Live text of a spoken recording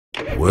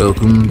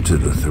Welcome to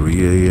the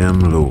 3 a.m.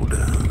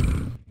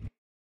 lowdown.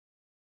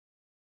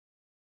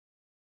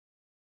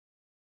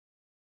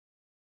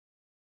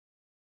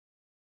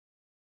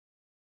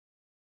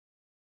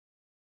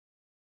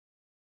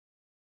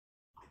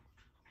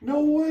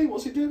 No way,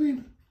 what's he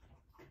doing?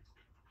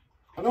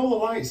 I know the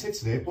light's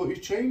hitting it, but he's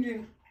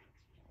changing.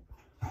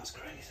 That's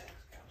crazy.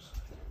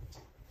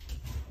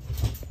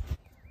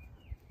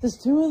 There's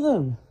two of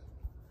them.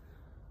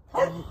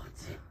 What? What?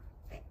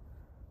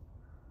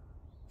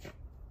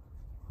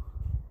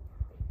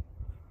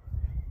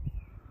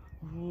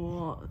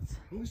 Oh,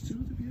 there's two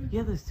of them,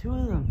 Yeah, there's two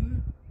of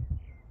them.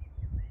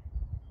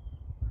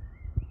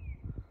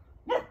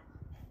 You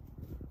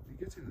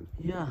get it then?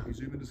 Yeah. You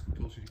zoom in as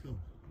close as you can.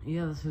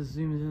 Yeah, that's as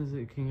zoomed in as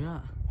it can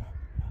get.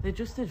 They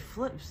just did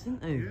flips,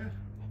 didn't they? Yeah.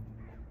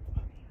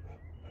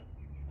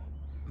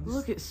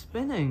 Look, it's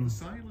spinning. The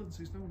silence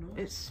is no noise.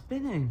 It's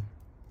spinning.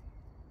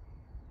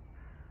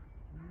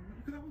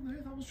 Look at that one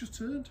there, that one's just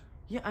turned.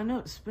 Yeah, I know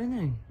it's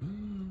spinning.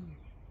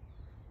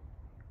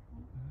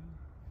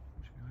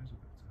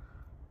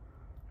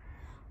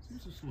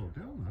 Seems to slow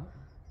down that.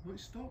 Well, it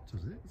stopped,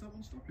 has it? Is that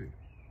one stopping?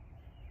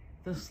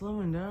 They're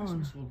slowing This down.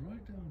 one slowed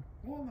right down.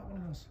 Oh, that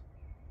one has.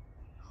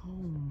 Oh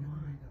my.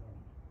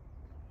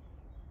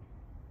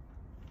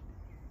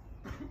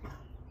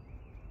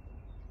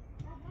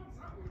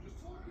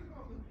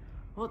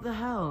 What the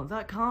hell?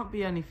 That can't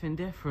be anything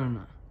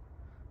different.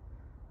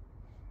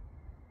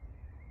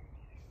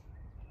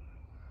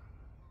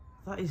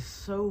 That is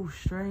so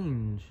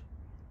strange.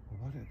 Well,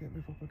 why did I get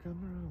my proper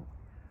camera out?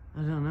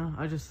 I don't know.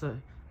 I just thought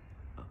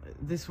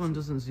this one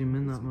doesn't zoom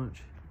in that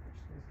much.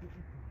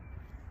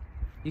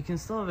 You can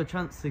still have a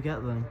chance to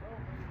get them.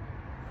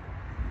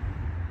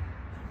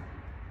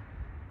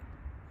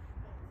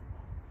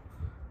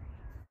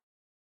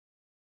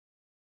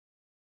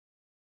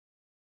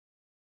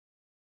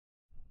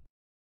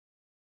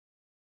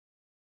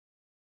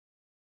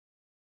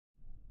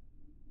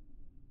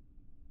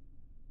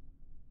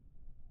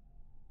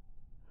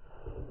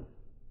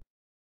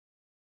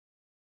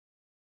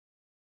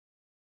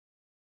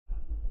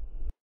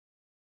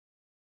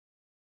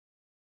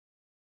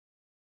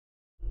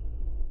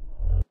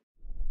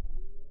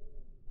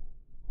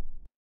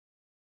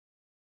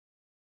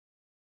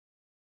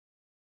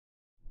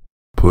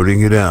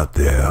 Putting it out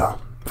there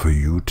for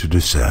you to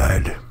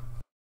decide.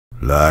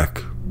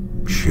 Like,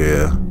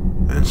 share,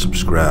 and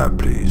subscribe,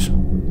 please.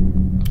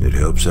 It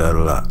helps out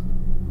a lot.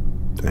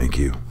 Thank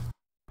you.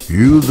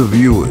 You, the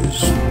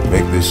viewers,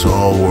 make this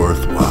all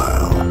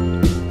worthwhile.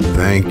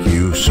 Thank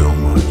you so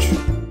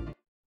much.